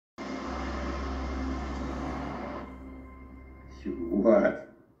You what?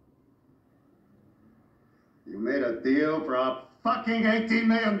 You made a deal for a fucking $18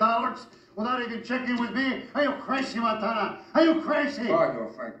 million without even checking with me? Are you crazy, Montana? Are you crazy? Cargo,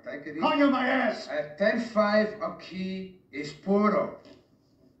 Frank, take it easy. Call you my ass! At 10-5 a key is puro.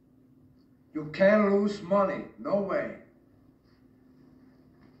 You can't lose money, no way.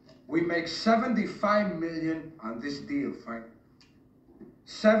 We make 75 million on this deal, Frank.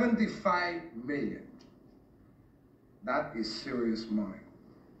 75 million. That is serious money.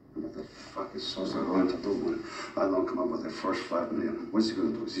 What the fuck is Sosa going to do when I don't come up with the first $5 million? What's he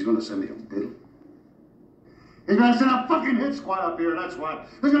going to do? Is he going to send me a bill? He's going to send a fucking hit squad up here, that's what.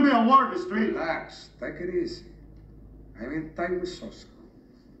 There's going to be a war in the street. Relax, take it easy. I'm in tight with Sosa.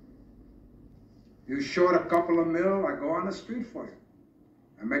 You short a couple of mil, I go on the street for you.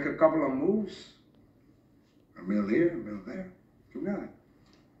 I make a couple of moves. A mil here, a mil there. You got it.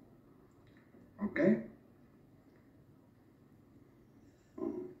 Okay?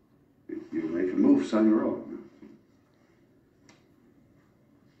 You're making moves on your own.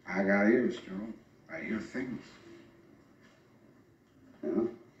 I got ears, Joe. I hear things. Yeah?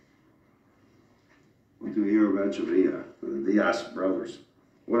 What do you hear about Javia, the Diaz Brothers?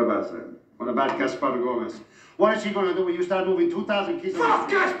 What about them? What about Caspar Gomez? What is he going to do when you start moving 2,000 kids? Fuck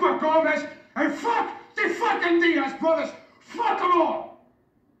Caspar Gomez and fuck the fucking Diaz Brothers. Fuck them all.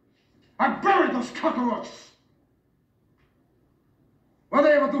 I buried those cockroaches. What do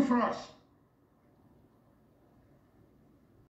they ever do for us?